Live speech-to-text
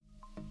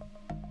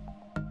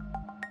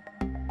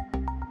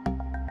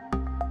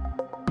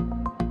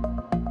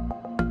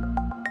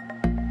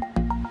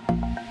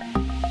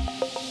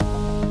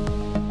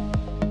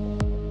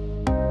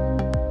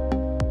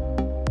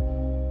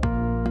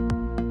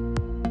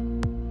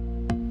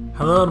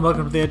Hello and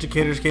welcome to the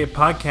Educator's Gate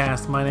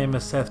podcast. My name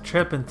is Seth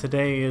Tripp and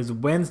today is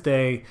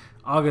Wednesday,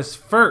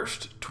 August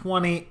 1st,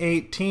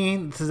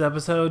 2018. This is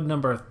episode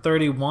number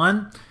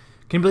 31.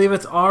 Can you believe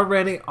it's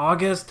already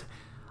August?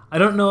 I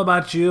don't know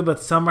about you,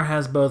 but summer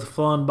has both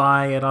flown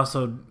by and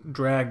also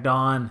dragged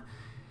on.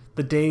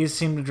 The days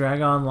seem to drag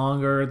on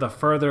longer the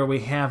further we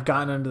have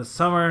gotten into the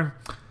summer.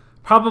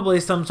 Probably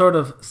some sort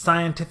of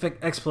scientific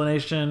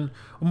explanation,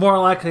 or more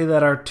likely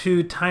that our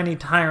two tiny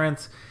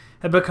tyrants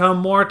have become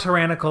more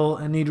tyrannical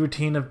and need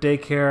routine of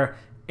daycare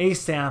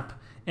ASAP,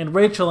 and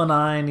Rachel and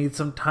I need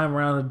some time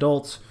around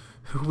adults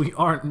who we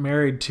aren't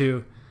married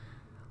to.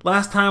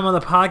 Last time on the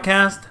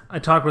podcast, I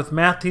talked with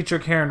math teacher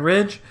Karen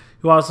Ridge,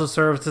 who also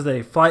serves as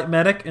a flight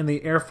medic in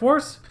the Air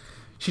Force.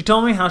 She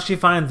told me how she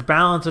finds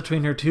balance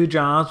between her two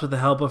jobs with the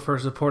help of her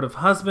supportive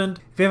husband.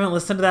 If you haven't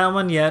listened to that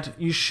one yet,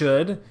 you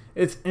should.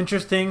 It's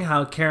interesting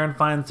how Karen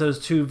finds those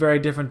two very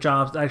different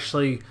jobs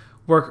actually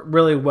work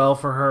really well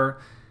for her.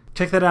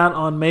 Check that out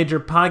on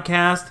major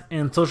podcast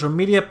and social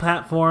media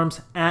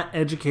platforms at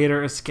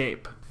Educator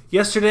Escape.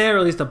 Yesterday, I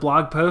released a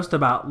blog post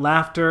about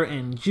laughter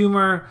and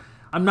humor.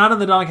 I'm not in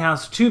the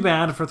doghouse too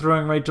bad for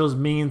throwing Rachel's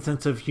mean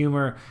sense of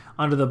humor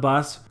under the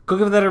bus. Go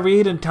give that a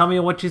read and tell me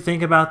what you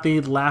think about the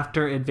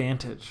laughter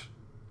advantage.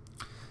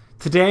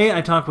 Today,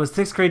 I talked with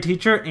 6th grade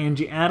teacher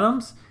Angie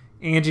Adams.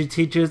 Angie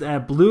teaches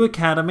at Blue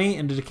Academy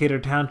in Decatur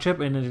Township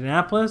in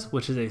Indianapolis,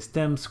 which is a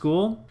STEM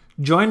school.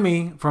 Join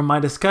me for my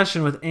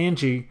discussion with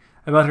Angie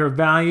about her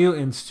value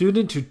in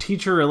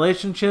student-to-teacher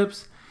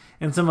relationships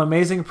and some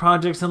amazing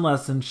projects and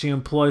lessons she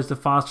employs to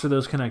foster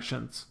those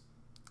connections.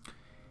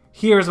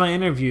 Here's my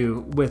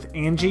interview with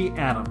Angie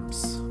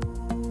Adams.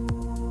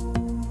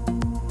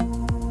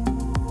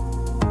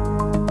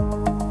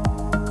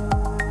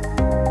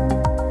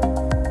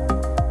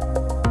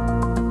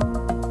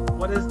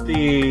 What is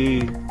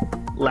the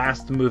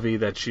last movie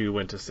that you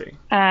went to see?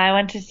 I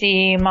went to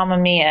see Mamma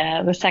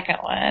Mia, the second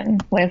one,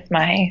 with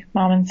my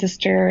mom and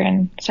sister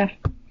and stuff.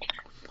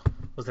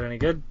 Was it any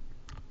good?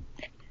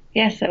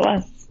 Yes, it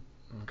was.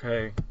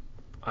 Okay.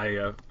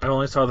 I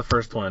only saw the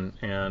first one,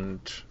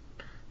 and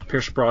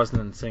Pierce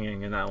Brosnan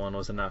singing in that one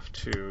was enough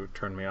to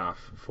turn me off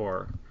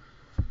for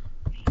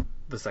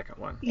the second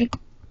one. You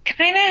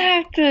kind of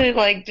have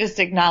to, just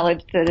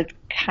acknowledge that it's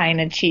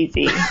kind of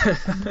cheesy.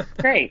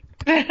 Great.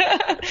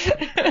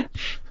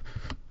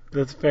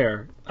 That's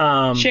fair.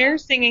 Cher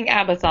singing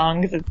ABBA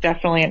songs is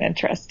definitely an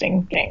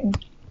interesting thing.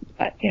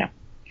 But,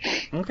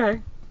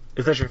 Okay.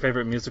 Is that your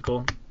favorite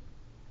musical?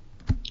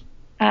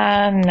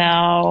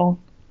 No.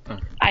 Oh.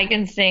 I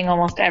can sing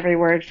almost every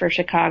word for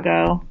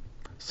Chicago.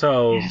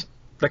 So Yeah.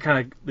 that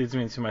kind of leads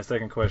me to my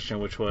second question,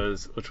 which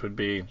would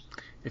be,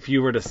 if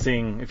you were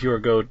to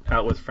go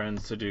out with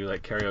friends to do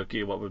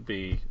karaoke, what would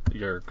be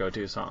your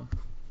go-to song?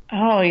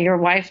 Oh, your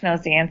wife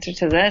knows the answer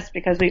to this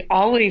because we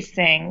always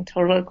sing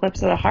Total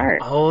Eclipse of the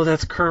Heart. Oh,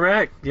 that's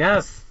correct.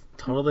 Yes.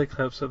 Total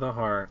Eclipse of the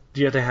Heart.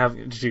 You have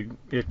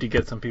to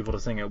get some people to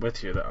sing it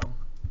with you, though?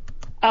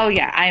 Oh,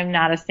 yeah. I am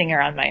not a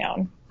singer on my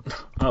own.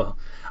 Oh,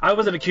 I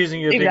wasn't accusing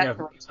you of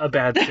being a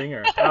bad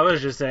singer. I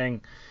was just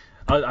saying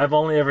I've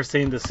only ever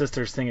seen the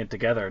sisters sing it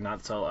together,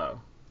 not solo.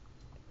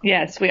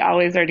 Yes, we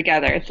always are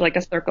together. It's like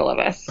a circle of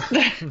us.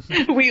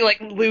 We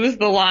lose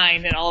the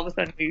line and all of a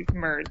sudden we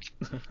merge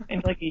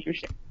into a huge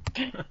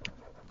shape.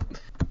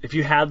 If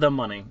you had the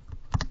money,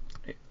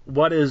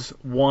 what is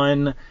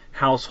one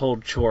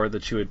household chore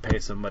that you would pay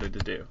somebody to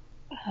do?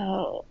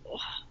 Oh,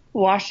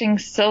 washing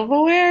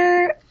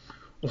silverware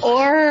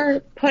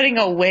or putting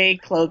away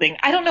clothing.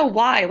 I don't know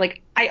why.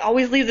 I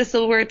always leave the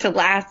silverware to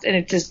last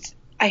and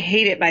I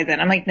hate it by then.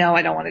 I'm like, no,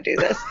 I don't want to do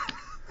this.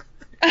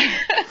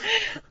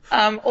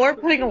 Or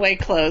putting away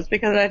clothes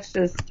because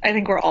I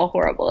think we're all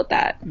horrible at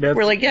that.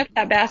 We're like, yep,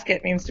 that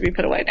basket needs to be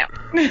put away now.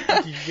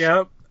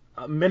 Yep.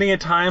 Many a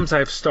times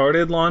I've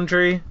started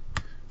laundry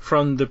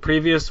from the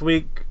previous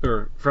week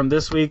or from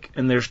this week,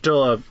 and there's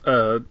still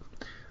a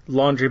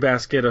laundry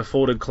basket of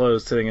folded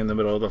clothes sitting in the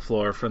middle of the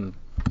floor from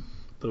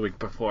the week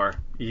before.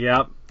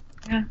 Yep.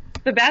 Yeah.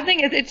 The bad thing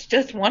is it's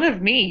just one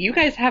of me. You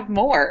guys have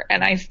more,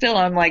 and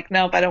I'm like,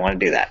 nope, I don't want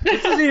to do that.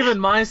 This is even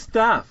my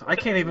stuff. I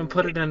can't even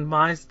put it in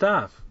my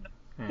stuff.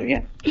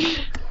 Yeah.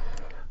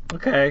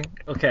 Okay.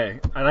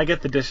 And I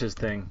get the dishes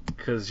thing,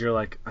 because you're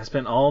like, I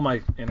spent all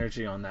my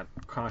energy on that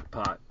crock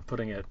pot,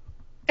 putting it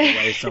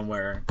away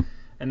somewhere,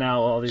 and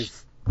now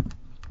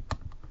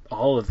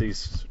all of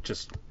these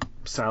just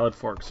salad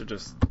forks are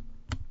just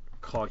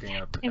clogging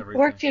up everything.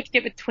 Forks you have to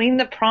get between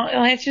the prongs.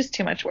 It's just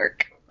too much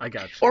work. I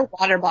got you. Or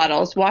water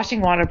bottles. Washing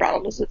water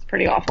bottles is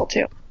pretty awful,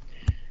 too.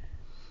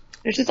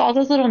 There's just all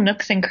those little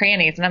nooks and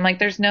crannies, and I'm like,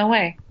 there's no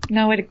way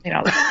to clean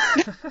all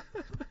that.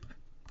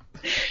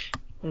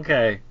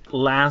 Okay,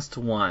 last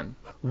one.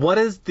 What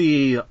is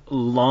the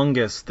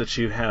longest that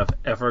you have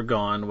ever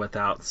gone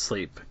without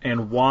sleep,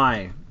 and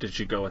why did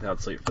you go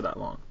without sleep for that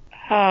long?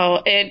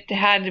 Oh, it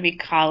had to be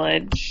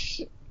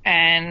college,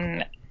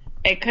 and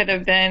it could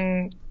have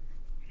been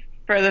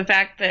for the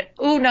fact that,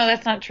 oh, no,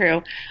 that's not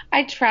true.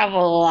 I travel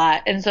a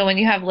lot. And so when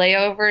you have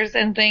layovers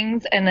and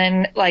things, and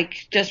then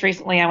like just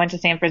recently I went to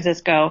San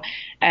Francisco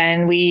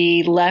and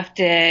we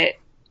left at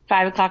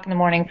 5 o'clock in the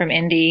morning from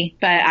Indy,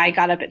 but I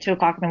got up at 2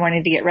 o'clock in the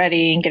morning to get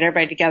ready and get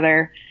everybody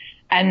together.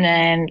 And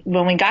then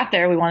when we got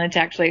there, we wanted to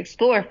actually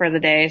explore for the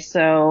day.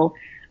 So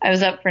I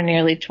was up for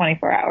nearly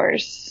 24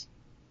 hours.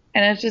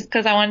 And it's just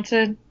because I wanted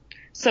to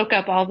soak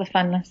up all the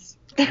funness.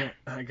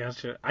 I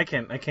gotcha. I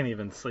can't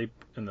even sleep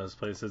in those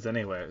places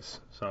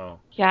anyways. So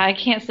yeah, I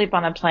can't sleep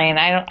on a plane.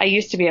 I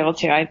used to be able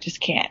to. I just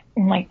can't.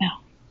 I'm like, no,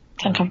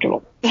 it's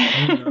uncomfortable.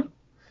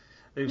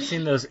 They've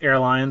seen those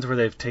airlines where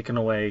they've taken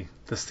away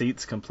the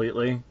seats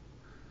completely,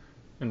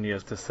 and you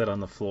have to sit on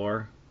the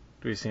floor.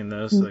 Have you seen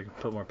those? So they can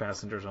put more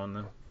passengers on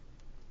them.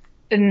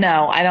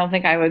 No, I don't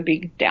think I would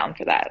be down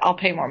for that. I'll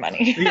pay more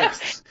money.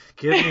 Yes,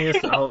 give me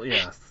a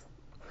yes.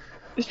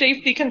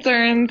 Safety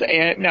concerns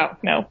and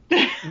no.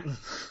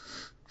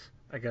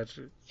 I got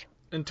you.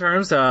 In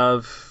terms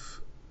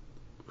of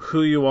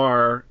who you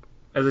are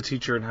as a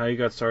teacher and how you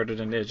got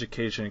started in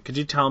education, could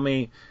you tell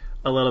me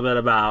a little bit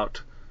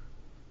about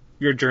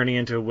your journey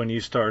into when you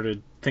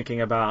started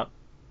thinking about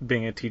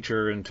being a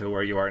teacher into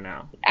where you are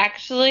now?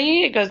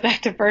 Actually, it goes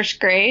back to first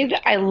grade.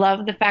 I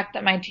love the fact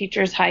that my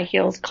teacher's high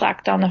heels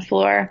clacked on the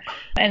floor.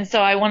 And so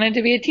I wanted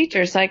to be a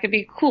teacher so I could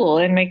be cool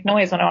and make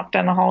noise when I walked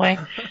down the hallway.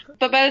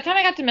 But by the time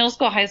I got to middle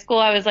school, high school,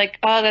 I was like,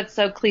 oh, that's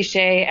so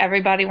cliche.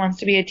 Everybody wants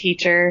to be a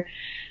teacher.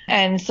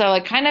 And so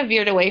I kind of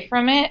veered away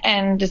from it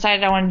and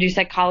decided I wanted to do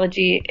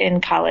psychology in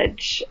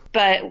college.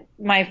 But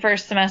my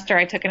first semester,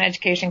 I took an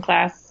education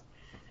class.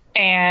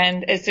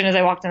 And as soon as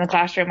I walked in the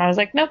classroom, I was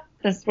like, nope,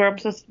 this is where I'm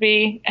supposed to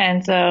be.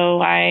 And so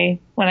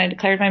when I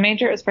declared my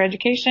major, it was for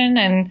education.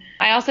 And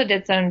I also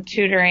did some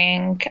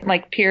tutoring,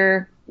 like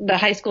the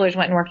high schoolers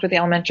went and worked with the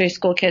elementary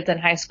school kids in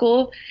high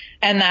school.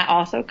 And that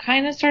also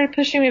kind of started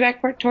pushing me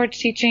back towards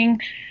teaching,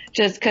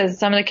 just because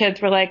some of the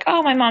kids were like,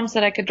 oh, my mom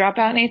said I could drop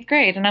out in 8th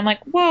grade. And I'm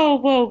like,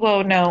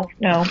 whoa, no.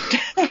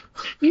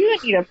 You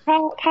need a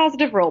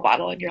positive role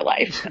model in your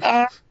life.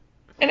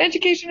 And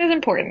education is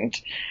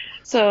important.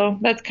 So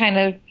that's kind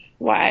of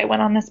why I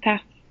went on this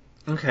path.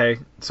 Okay,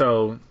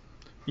 so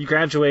you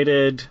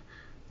graduated,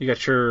 you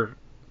got your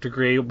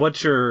degree.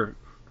 What's your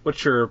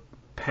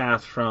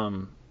path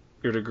from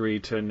your degree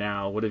to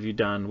now? What have you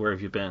done? Where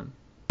have you been?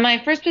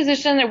 My first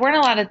position, there weren't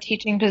a lot of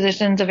teaching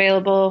positions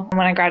available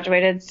when I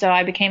graduated, so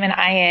I became an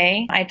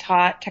IA. I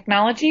taught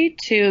technology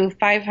to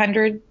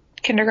 500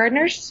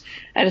 kindergartners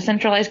at a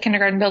centralized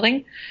kindergarten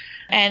building.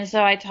 And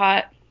so I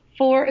taught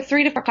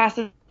 3 to 4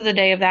 classes a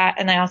day of that,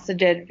 and I also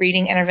did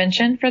reading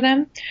intervention for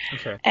them.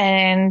 Okay.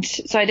 And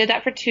so I did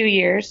that for 2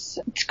 years.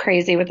 It's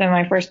crazy. Within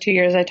my first 2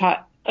 years, I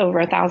taught over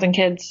 1,000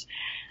 kids,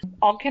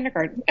 all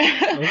kindergarten.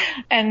 Oh.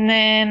 And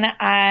then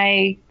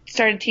I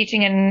started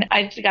teaching, and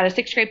I got a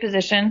 6th grade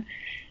position.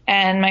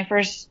 And my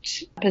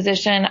first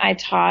position, my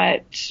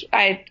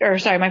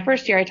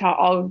first year, I taught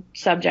all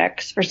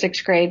subjects for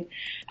 6th grade.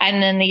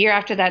 And then the year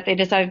after that, they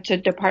decided to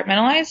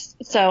departmentalize.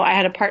 So I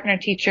had a partner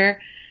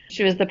teacher.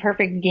 She was the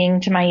perfect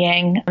yin to my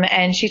yang,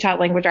 and she taught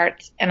language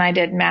arts, and I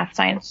did math,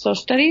 science, social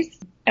studies.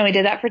 And we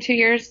did that for 2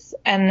 years.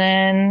 And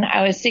then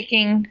I was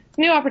seeking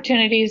new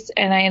opportunities,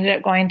 and I ended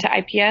up going to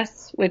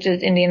IPS, which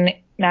is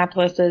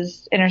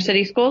Indianapolis's inner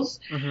city schools.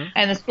 Mm-hmm.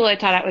 And the school I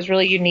taught at was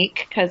really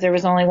unique because there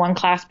was only one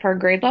class per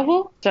grade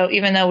level. So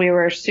even though we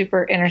were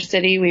super inner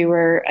city, we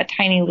were a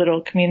tiny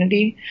little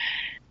community.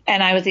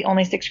 And I was the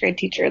only 6th grade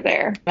teacher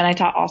there. And I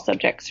taught all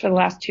subjects for the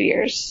last 2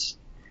 years.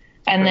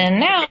 And then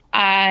now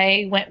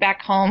I went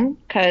back home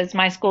because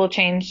my school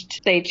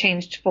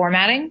changed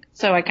formatting.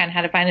 So I kind of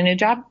had to find a new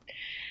job.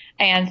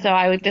 And so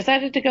I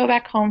decided to go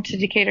back home to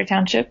Decatur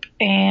Township,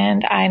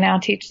 and I now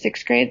teach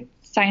 6th grade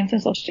science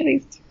and social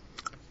studies.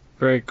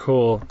 Very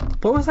cool.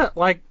 What was that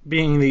like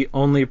being the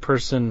only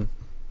person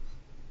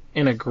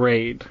in a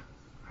grade?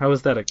 How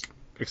was that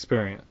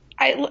experience?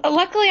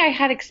 Luckily, I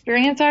had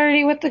experience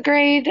already with the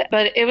grade,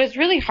 but it was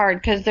really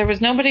hard because there was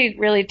nobody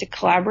really to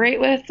collaborate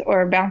with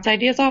or bounce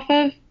ideas off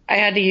of. I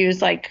had to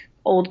use like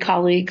old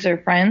colleagues or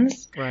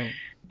friends. Right.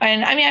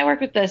 And I mean, I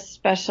worked with this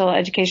special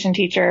education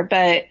teacher,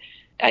 but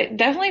I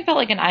definitely felt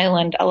like an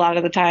island a lot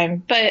of the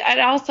time. But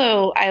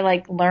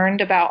I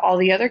learned about all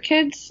the other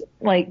kids.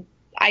 Like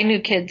I knew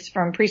kids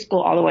from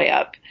preschool all the way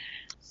up.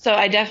 So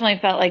I definitely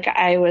felt like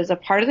I was a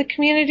part of the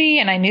community,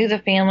 and I knew the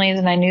families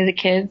and I knew the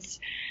kids.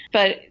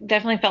 But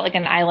definitely felt like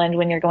an island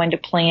when you're going to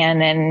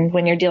plan and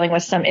when you're dealing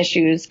with some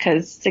issues,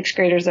 because 6th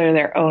graders are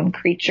their own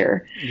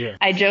creature. Yeah.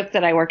 I joke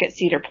that I work at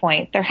Cedar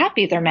Point. They're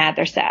happy, they're mad,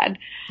 they're sad.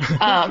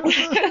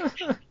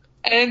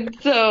 And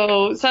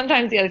so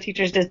sometimes the other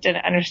teachers just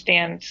didn't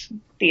understand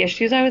the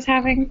issues I was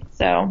having.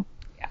 So,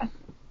 yeah.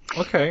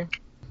 Okay.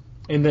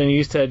 And then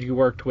you said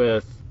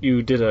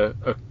you did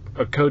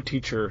a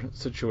co-teacher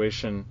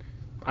situation.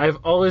 I've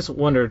always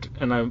wondered,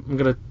 and I'm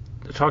going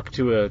to talk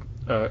to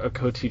a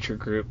co-teacher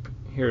group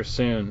here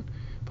soon,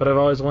 but I've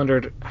always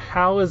wondered,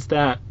 how is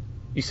that?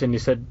 You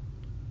said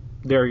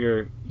they're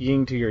your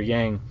yin to your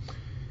yang.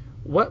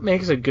 What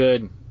makes a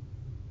good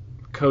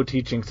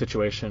co-teaching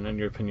situation, in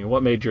your opinion?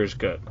 What made yours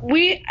good?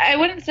 I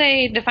wouldn't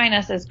say define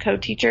us as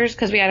co-teachers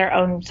because we had our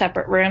own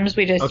separate rooms.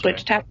 We just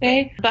switched half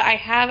day. But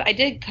I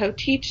did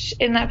co-teach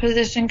in that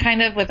position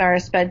kind of with our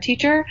SPED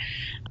teacher.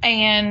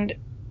 And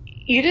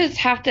you just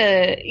have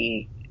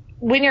to,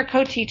 when you're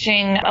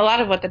co-teaching, a lot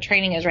of what the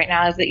training is right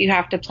now is that you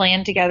have to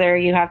plan together,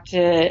 you have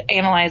to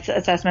analyze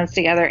assessments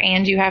together,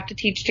 and you have to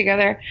teach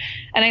together.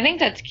 And I think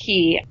that's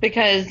key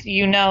because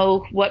you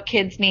know what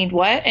kids need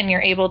what, and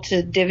you're able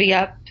to divvy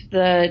up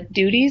the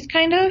duties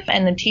kind of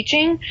and the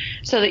teaching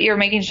so that you're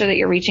making sure that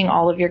you're reaching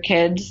all of your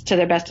kids to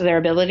the best of their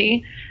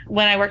ability.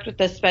 When I worked with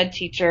the SPED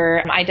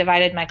teacher, I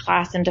divided my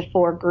class into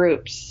 4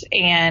 groups,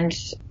 and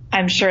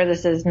I'm sure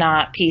this is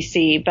not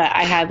PC, but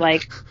I had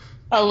like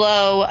a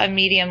low, a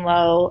medium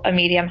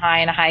high,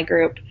 and a high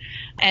group.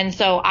 And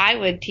so I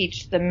would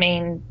teach the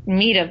main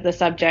meat of the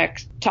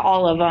subjects to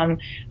all of them,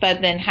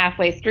 but then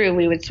halfway through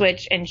we would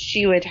switch and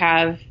she would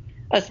have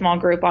a small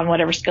group on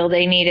whatever skill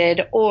they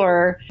needed,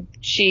 or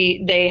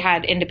they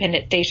had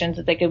independent stations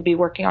that they could be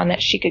working on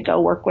that she could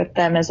go work with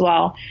them as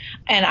well.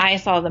 And I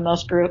saw the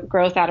most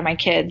growth out of my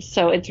kids.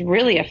 So it's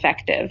really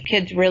effective.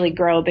 Kids really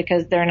grow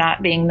because they're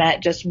not being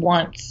met just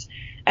once.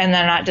 And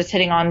they're not just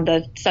hitting on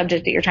the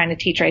subject that you're trying to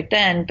teach right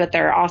then, but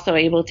they're also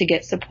able to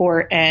get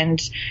support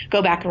and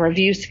go back and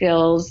review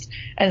skills.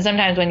 And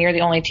sometimes when you're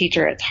the only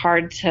teacher, it's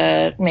hard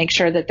to make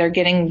sure that they're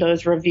getting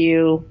those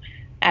review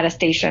at a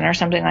station or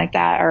something like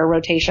that, or a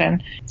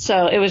rotation.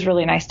 So it was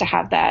really nice to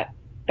have that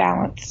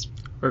balance.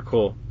 Very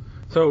cool.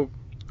 So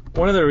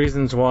one of the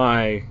reasons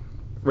why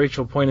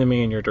Rachel pointed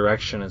me in your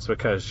direction is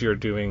because you're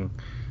doing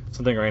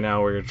something right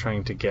now where you're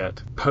trying to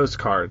get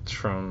postcards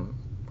from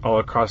all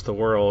across the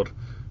world.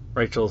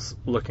 Rachel's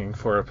looking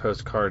for a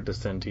postcard to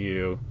send to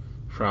you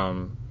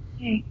from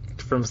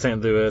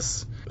St.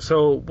 Louis.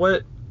 So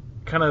what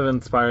kind of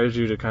inspires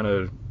you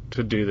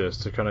to do this,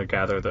 to kind of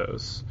gather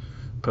those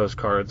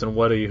postcards, and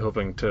what are you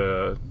hoping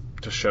to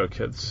show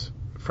kids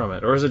from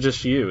it? Or is it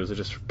just you? Is it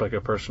just like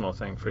a personal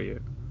thing for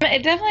you?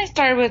 It definitely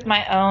started with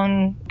my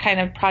own kind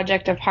of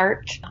project of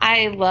heart.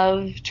 I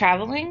love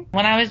traveling.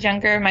 When I was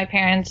younger, my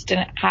parents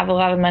didn't have a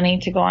lot of money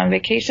to go on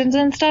vacations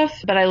and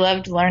stuff, but I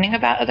loved learning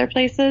about other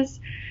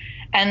places.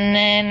 And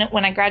then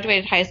when I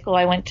graduated high school,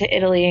 I went to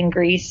Italy and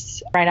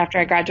Greece right after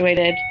I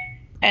graduated.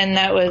 And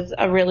that was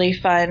a really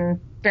fun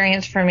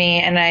experience for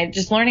me. And I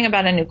just learning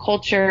about a new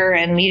culture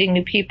and meeting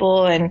new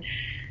people. And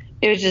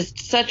it was just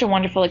such a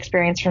wonderful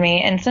experience for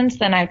me. And since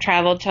then, I've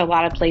traveled to a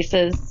lot of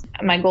places.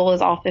 My goal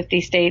is all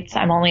 50 states.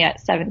 I'm only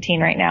at 17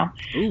 right now.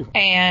 Ooh.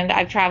 And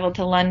I've traveled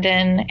to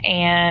London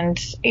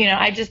and,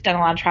 I've just done a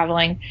lot of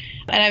traveling.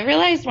 And I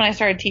realized when I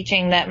started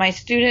teaching that my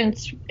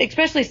students,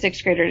 especially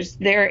 6th graders,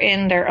 they're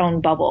in their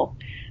own bubble.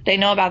 They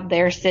know about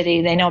their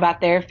city. They know about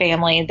their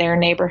family, their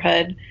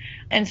neighborhood.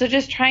 And so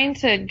just trying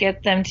to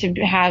get them to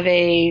have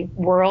a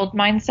world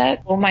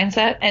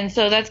mindset. And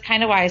so that's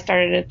kind of why I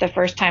started it the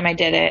first time I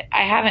did it.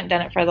 I haven't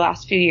done it for the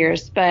last few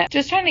years, but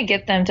just trying to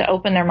get them to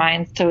open their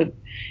minds to,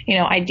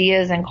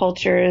 ideas and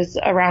cultures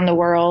around the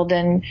world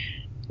and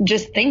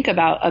just think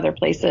about other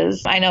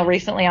places. I know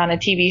recently on a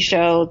TV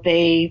show,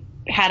 they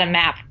had a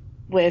map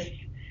with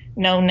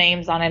no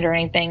names on it or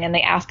anything, and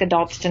they asked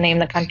adults to name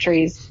the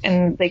countries,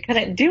 and they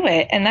couldn't do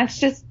it. And that's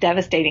just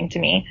devastating to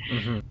me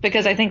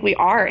because I think we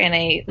are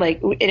in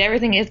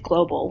everything is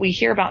global. We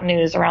hear about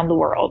news around the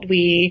world.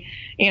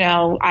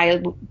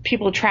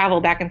 People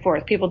travel back and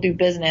forth. People do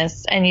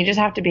business, and you just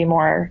have to be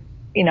more,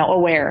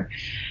 aware.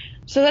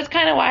 So that's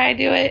kind of why I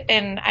do it.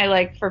 And I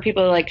like for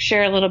people to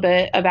share a little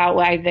bit about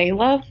why they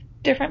love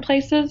different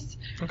places.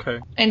 Okay.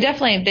 And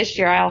definitely this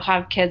year I'll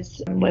have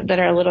kids that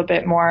are a little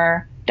bit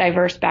more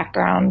diverse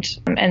background.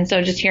 And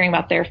so just hearing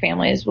about their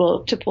families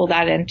to pull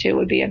that into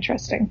would be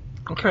interesting.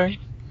 Okay.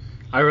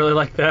 I really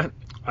like that.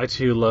 I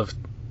too love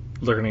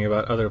learning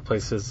about other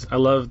places. I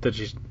love that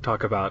you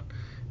talk about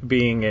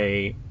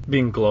being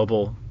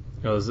global.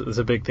 It's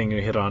a big thing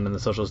you hit on in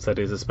the social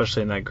studies,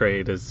 especially in that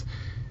grade, is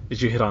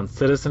you hit on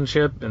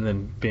citizenship, and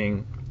then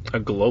being a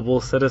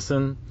global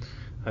citizen,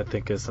 I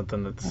think is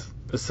something that's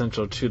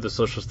essential to the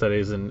social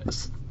studies, and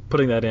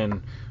putting that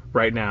in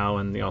right now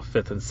in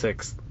 5th and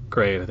 6th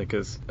grade, I think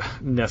is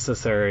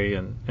necessary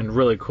and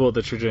really cool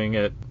that you're doing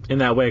it in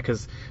that way.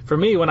 Because for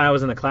me, when I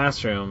was in the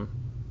classroom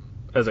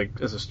as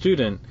a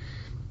student,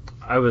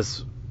 I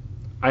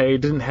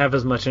didn't have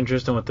as much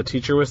interest in what the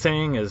teacher was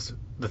saying as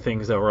the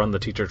things that were on the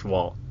teacher's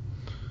wall.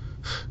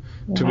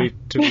 To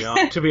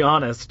be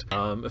honest,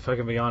 if I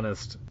can be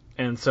honest.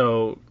 And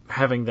so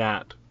having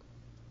that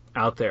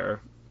out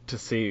there to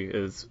see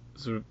is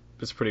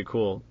pretty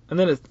cool. And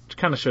then it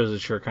kind of shows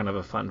that you're kind of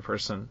a fun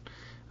person,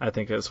 I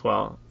think, as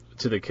well,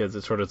 to the kids.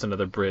 It's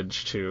another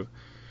bridge to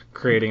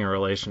creating a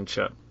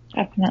relationship.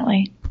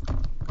 Definitely.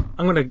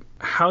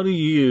 How do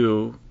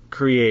you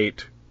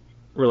create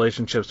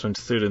relationships with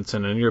students?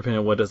 And in your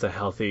opinion, what does a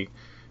healthy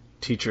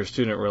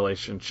teacher-student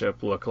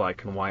relationship look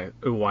like, and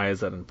why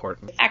is that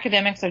important?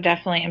 Academics are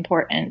definitely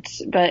important,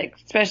 but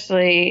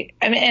especially,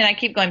 and I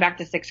keep going back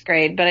to 6th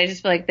grade, but I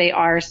just feel like they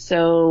are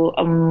so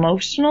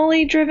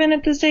emotionally driven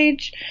at this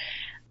age.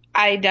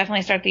 I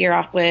definitely start the year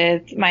off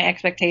with my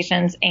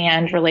expectations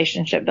and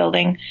relationship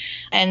building.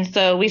 And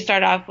so we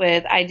start off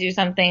with, I do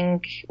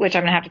something which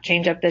I'm going to have to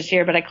change up this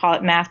year, but I call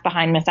it Math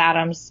Behind Miss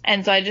Adams.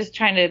 And so I just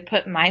trying to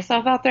put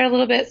myself out there a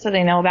little bit so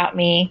they know about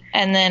me.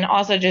 And then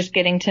also just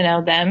getting to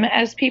know them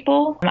as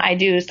people. I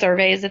do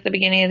surveys at the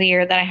beginning of the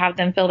year that I have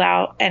them filled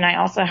out. And I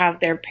also have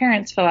their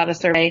parents fill out a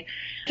survey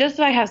just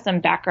so I have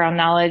some background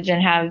knowledge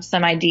and have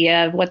some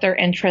idea of what their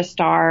interests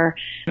are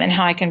and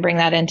how I can bring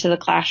that into the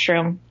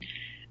classroom.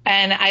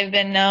 And I've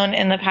been known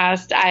in the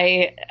past,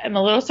 I am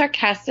a little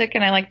sarcastic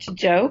and I like to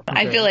joke.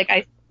 Okay. I feel like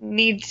I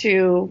need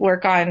to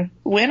work on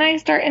when I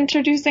start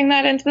introducing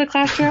that into the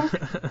classroom.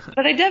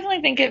 But I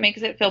definitely think it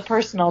makes it feel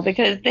personal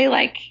because they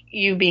like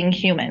you being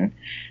human.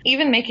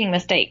 Even making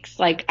mistakes.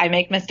 Like I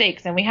make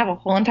mistakes and we have a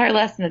whole entire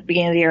lesson at the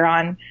beginning of the year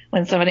on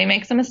when somebody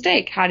makes a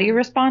mistake. How do you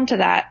respond to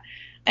that?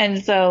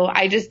 And so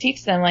I just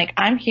teach them like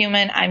I'm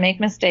human. I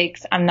make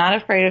mistakes. I'm not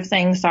afraid of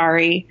saying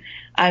sorry.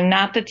 I'm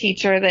not the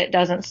teacher that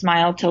doesn't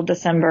smile till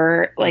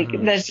December. Like,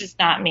 that's just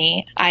not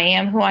me. I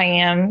am who I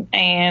am,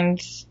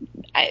 and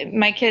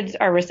my kids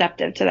are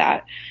receptive to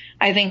that.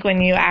 I think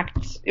when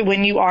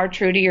you are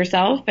true to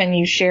yourself and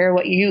you share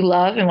what you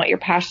love and what you're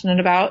passionate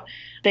about,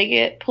 they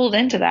get pulled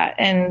into that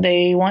and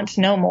they want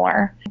to know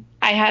more.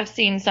 I have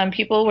seen some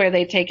people where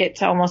they take it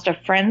to almost a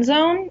friend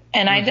zone,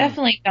 and I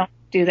definitely don't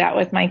do that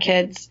with my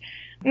kids.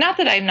 Not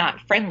that I'm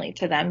not friendly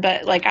to them,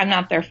 but like I'm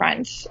not their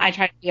friend. I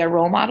try to be a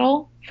role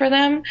model for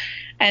them.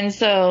 And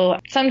so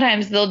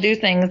sometimes they'll do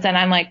things and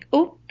I'm like,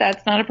 oh,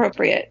 that's not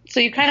appropriate. So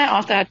you kind of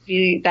also have to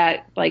be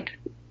that like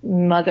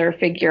mother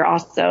figure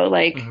also.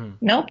 Like,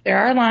 nope, there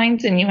are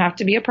lines and you have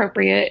to be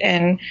appropriate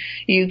and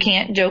you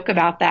can't joke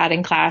about that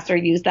in class or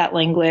use that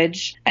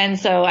language. And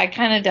so I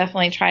kind of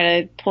definitely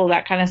try to pull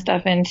that kind of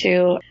stuff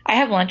into. I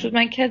have lunch with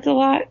my kids a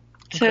lot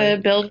to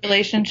build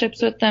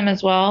relationships with them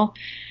as well.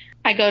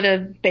 I go to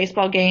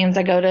baseball games.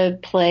 I go to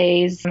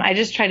plays. I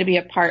just try to be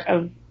a part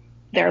of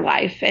their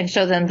life and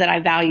show them that I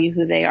value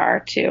who they are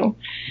too.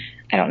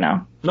 I don't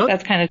know. Nope.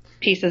 That's kind of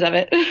pieces of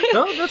it.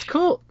 No, that's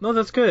cool. No,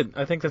 that's good.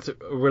 I think that's a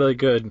really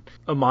good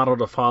model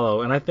to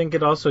follow. And I think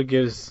it also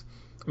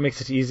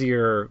makes it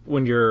easier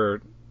when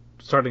you're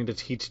starting to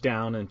teach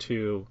down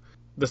into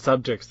the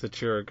subjects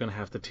that you're going to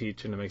have to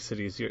teach, and it makes it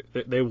easier.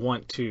 They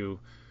want to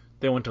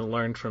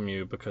learn from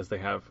you because they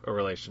have a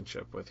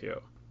relationship with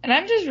you. And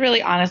I'm just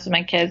really honest with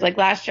my kids. Like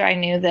last year, I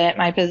knew that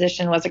my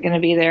position wasn't going to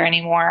be there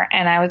anymore.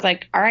 And I was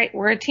like, all right,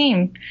 we're a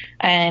team.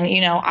 And,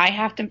 I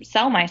have to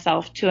sell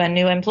myself to a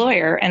new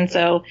employer. And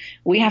so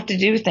we have to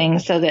do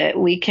things so that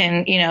we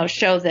can,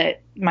 show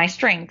that my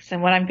strengths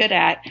and what I'm good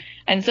at.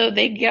 And so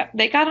they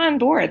got on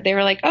board. They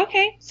were like,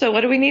 okay, so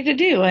what do we need to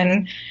do?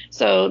 And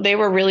so they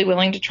were really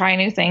willing to try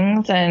new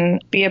things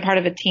and be a part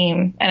of a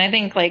team. And I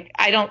think like,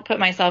 I don't put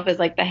myself as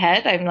like the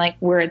head. I'm like,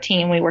 we're a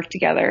team. We work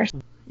together.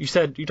 You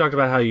talked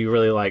about how you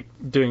really like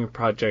doing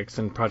projects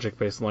and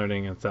project-based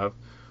learning and stuff.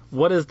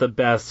 What is the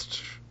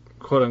best,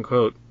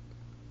 quote-unquote,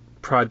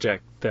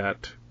 project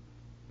that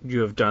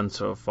you have done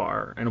so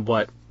far, and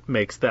what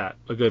makes that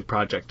a good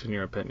project in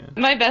your opinion?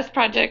 My best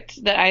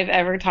project that I've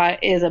ever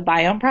taught is a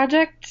biome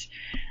project.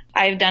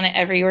 I've done it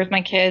every year with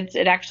my kids.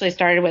 It actually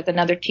started with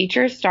another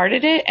teacher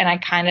started it, and I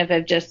kind of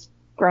have just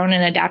grown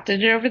and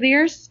adapted it over the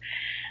years.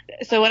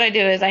 So what I do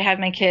is I have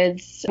my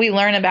kids, we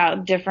learn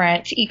about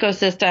different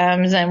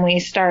ecosystems and we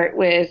start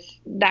with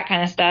that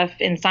kind of stuff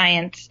in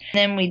science.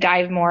 Then we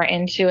dive more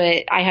into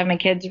it. I have my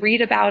kids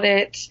read about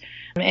it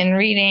in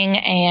reading,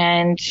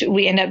 and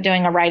we end up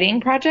doing a writing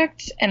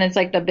project, and it's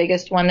like the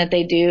biggest one that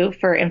they do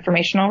for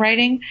informational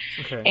writing.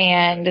 Okay.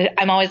 And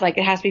I'm always like,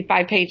 it has to be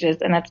 5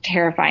 pages, and that's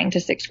terrifying to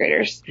 6th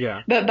graders.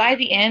 Yeah. But by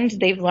the end,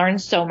 they've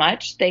learned so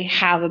much. They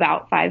have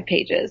about 5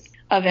 pages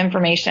of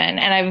information.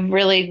 And I've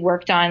really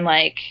worked on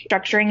like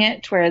structuring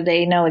it to where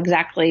they know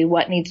exactly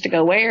what needs to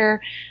go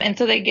where. And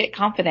so they get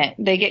confident.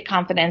 They get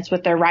confidence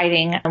with their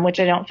writing, which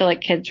I don't feel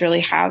like kids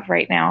really have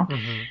right now.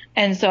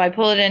 And so I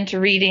pull it into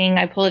reading,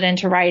 I pull it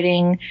into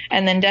writing,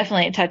 and then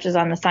definitely it touches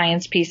on the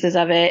science pieces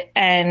of it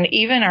and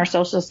even our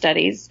social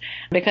studies,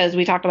 because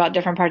we talk about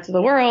different parts of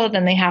the world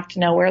and they have to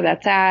know where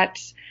that's at.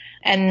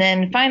 And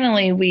then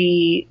finally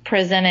we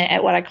present it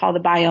at what I call the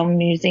Biome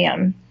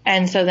Museum.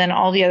 And so then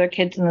all the other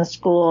kids in the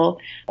school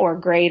or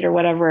grade or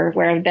whatever,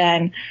 where I've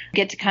been,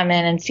 get to come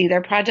in and see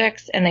their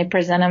projects, and they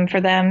present them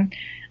for them.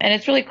 And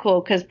it's really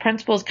cool because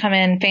principals come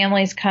in,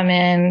 families come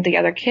in, the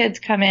other kids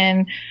come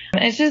in.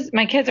 And it's just,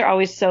 my kids are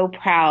always so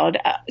proud.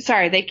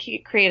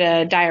 They create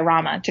a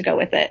diorama to go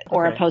with it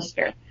or a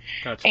poster.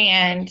 Gotcha.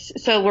 And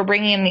so we're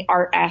bringing in the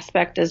art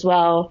aspect as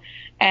well.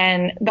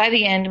 And by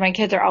the end, my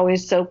kids are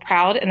always so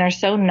proud and they're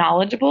so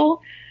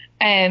knowledgeable.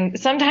 And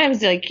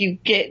sometimes like you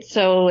get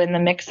so in the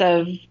mix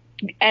of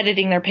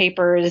editing their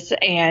papers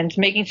and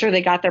making sure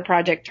they got their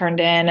project turned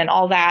in and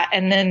all that.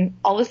 And then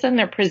all of a sudden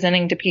they're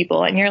presenting to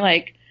people and you're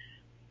like,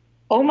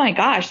 oh my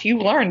gosh, you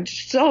learned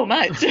so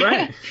much.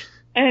 Right.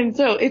 And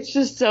so it's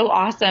just so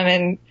awesome.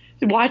 And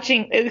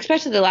watching,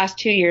 especially the last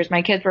 2 years,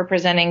 my kids were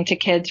presenting to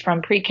kids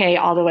from pre-K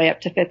all the way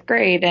up to 5th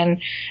grade,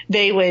 and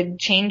they would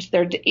change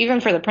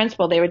even for the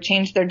principal, they would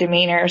change their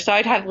demeanor. So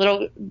I'd have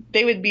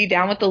they would be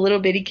down with the little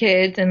bitty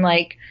kids and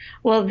like,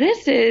 well,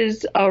 this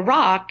is a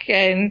rock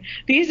and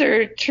these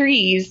are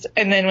trees.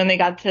 And then when they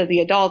got to the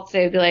adults,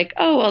 they'd be like,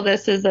 oh, well,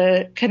 this is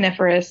a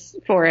coniferous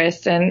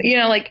forest. And,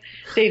 like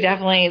they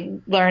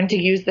definitely learned to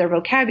use their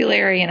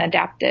vocabulary and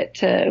adapt it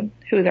to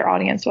who their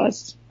audience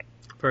was.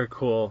 Very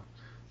cool.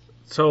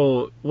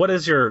 So what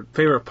is your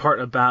favorite part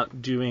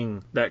about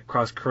doing that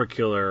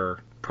cross-curricular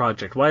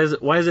project? Why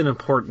is it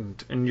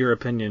important, in your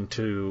opinion,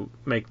 to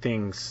make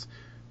things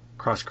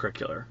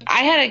cross-curricular?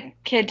 I had a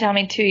kid tell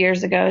me 2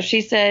 years ago,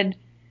 she said,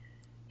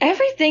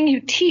 everything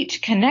you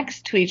teach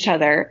connects to each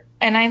other.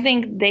 And I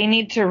think they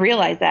need to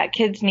realize that.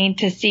 Kids need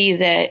to see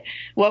that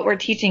what we're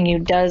teaching you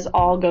does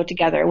all go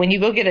together. When you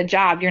go get a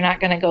job, you're not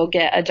going to go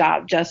get a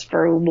job just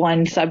for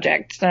one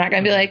subject. They're not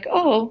going to be like,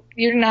 oh,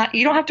 you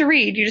don't have to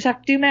read. You just have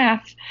to do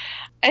math.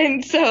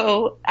 And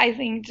so I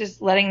think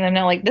just letting them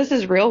know, like, this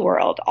is real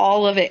world.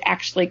 All of it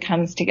actually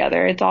comes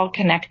together. It's all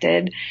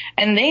connected.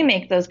 And they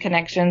make those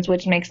connections,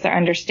 which makes their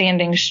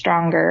understanding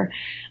stronger.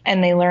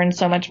 And they learn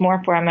so much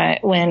more from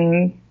it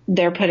when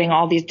they're putting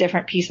all these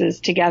different pieces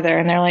together.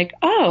 And they're like,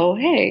 oh,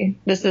 hey,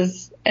 this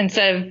is,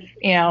 instead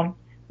of,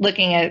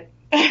 looking at,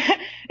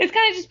 it's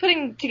kind of just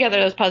putting together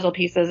those puzzle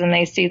pieces and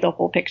they see the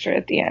whole picture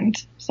at the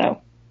end.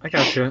 So I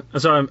got you.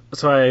 So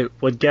I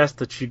would guess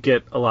that you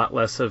get a lot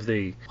less of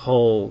the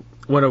whole,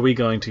 when are we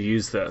going to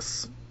use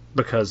this?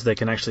 Because they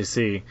can actually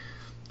see,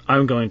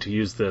 I'm going to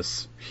use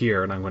this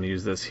here and I'm going to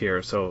use this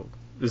here. So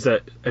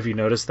have you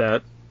noticed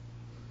that?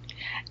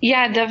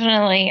 Yeah,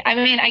 definitely. I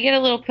mean, I get a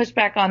little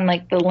pushback on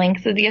like the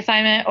length of the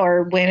assignment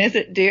or when is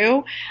it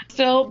due.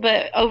 So,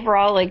 but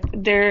overall, like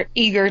they're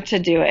eager to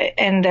do it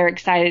and they're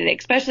excited,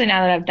 especially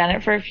now that I've done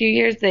it for a few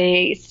years.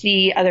 They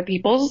see other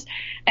people's,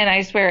 and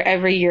I swear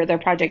every year their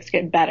projects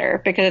get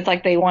better because it's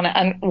like they want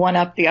to one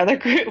up the other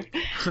group.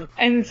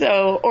 And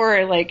so,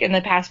 or like in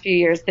the past few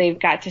years, they've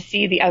got to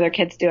see the other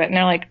kids do it and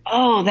they're like,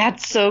 oh,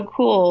 that's so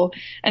cool.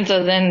 And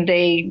so then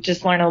they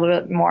just learn a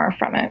little bit more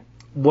from it.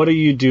 What are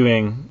you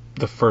doing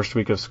the first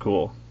week of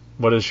school?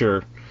 What is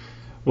your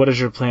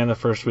plan the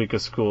first week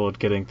of school,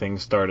 getting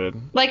things started?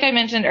 Like I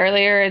mentioned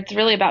earlier, it's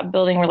really about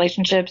building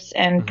relationships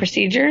and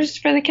procedures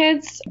for the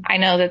kids. I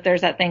know that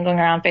there's that thing going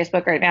around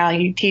Facebook right now.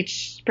 You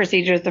teach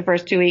procedures the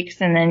first 2 weeks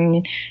and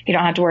then you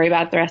don't have to worry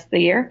about it the rest of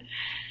the year.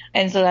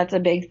 And so that's a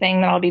big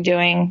thing that I'll be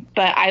doing.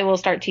 But I will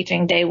start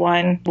teaching day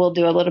one. We'll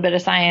do a little bit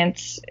of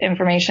science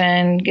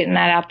information, getting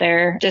that out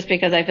there, just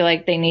because I feel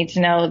like they need to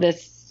know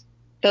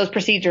those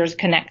procedures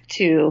connect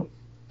to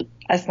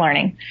us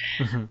learning.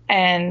 Mm-hmm.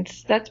 And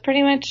that's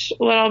pretty much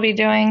what I'll be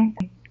doing.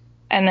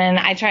 And then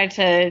I've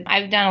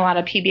done a lot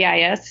of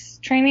PBIS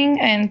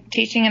training and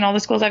teaching in all the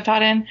schools I've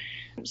taught in.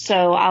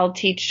 So I'll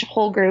teach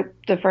whole group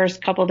the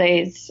first couple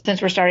days.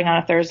 Since we're starting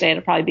on a Thursday,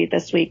 it'll probably be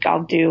this week.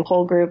 I'll do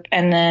whole group.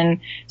 And then,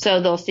 so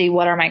they'll see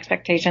what are my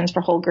expectations for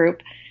whole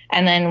group.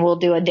 And then we'll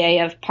do a day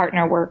of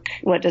partner work.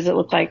 What does it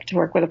look like to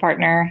work with a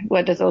partner?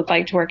 What does it look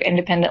like to work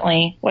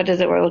independently? What does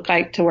it look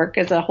like to work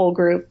as a whole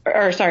group,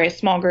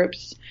 small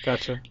groups?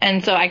 Gotcha.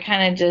 And so I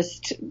kind of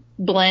just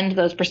blend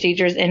those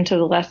procedures into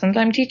the lessons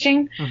I'm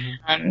teaching,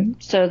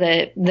 so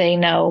that they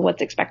know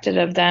what's expected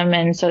of them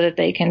and so that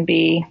they can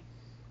be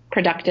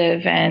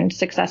productive and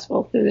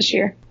successful through this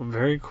year.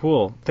 Very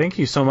cool. Thank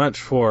you so much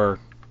for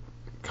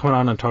coming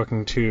on and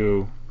talking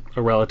to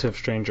a relative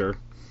stranger.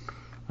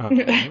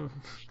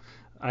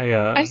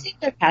 I've seen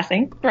it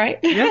passing, right?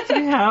 Yes,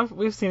 we have.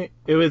 We've seen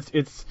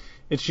it.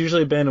 It's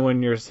usually been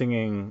when you're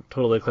singing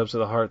Total Eclipse of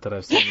the Heart that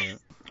I've seen you.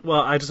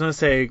 Well, I just want to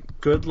say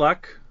good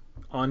luck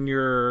on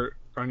your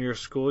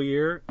school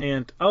year.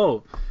 And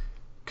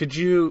could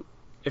you,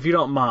 if you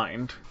don't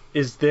mind,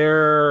 is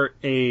there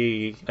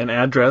an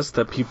address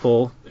that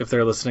people, if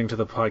they're listening to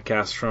the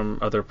podcast from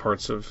other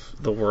parts of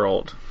the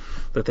world,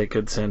 that they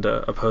could send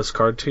a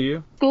postcard to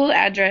you? School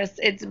address,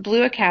 it's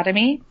Blue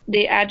Academy.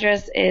 The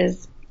address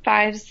is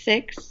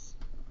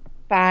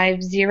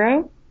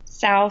 5650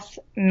 South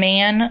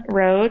Mann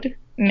Road.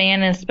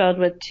 Mann is spelled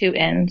with 2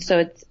 N's, so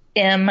it's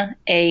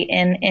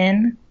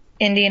MANN,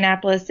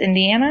 Indianapolis,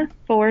 Indiana,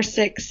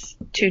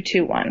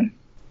 46221.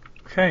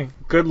 Okay.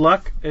 Good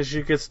luck as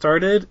you get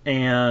started,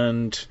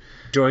 and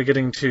enjoy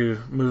getting to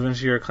move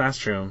into your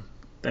classroom.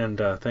 And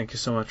thank you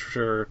so much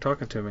for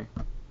talking to me.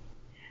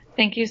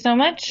 Thank you so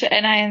much,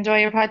 and I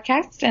enjoy your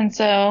podcast, and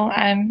so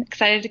I'm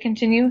excited to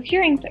continue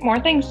hearing more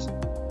things.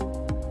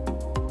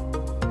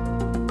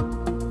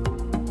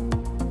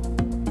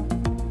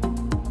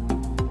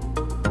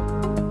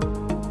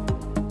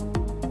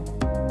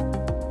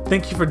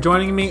 Thank you for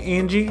joining me,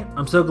 Angie.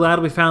 I'm so glad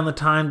we found the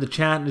time to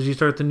chat as you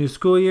start the new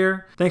school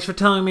year. Thanks for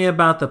telling me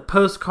about the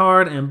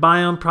postcard and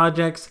biome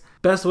projects.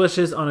 Best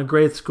wishes on a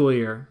great school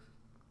year.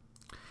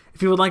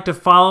 If you would like to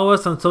follow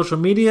us on social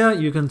media,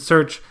 you can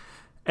search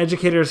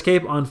Educator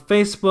Escape on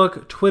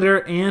Facebook,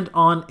 Twitter, and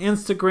on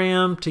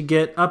Instagram to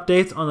get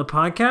updates on the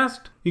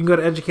podcast. You can go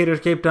to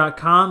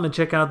educatorescape.com and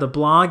check out the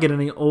blog, get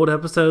any old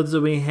episodes that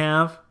we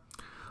have.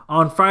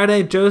 On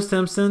Friday, Joe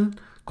Simpson,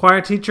 choir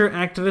teacher,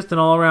 activist, and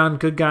all-around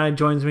good guy,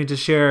 joins me to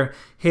share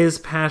his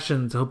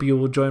passions. Hope you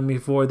will join me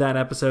for that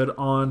episode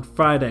on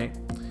Friday.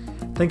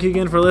 Thank you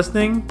again for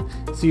listening.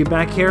 See you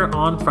back here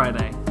on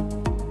Friday.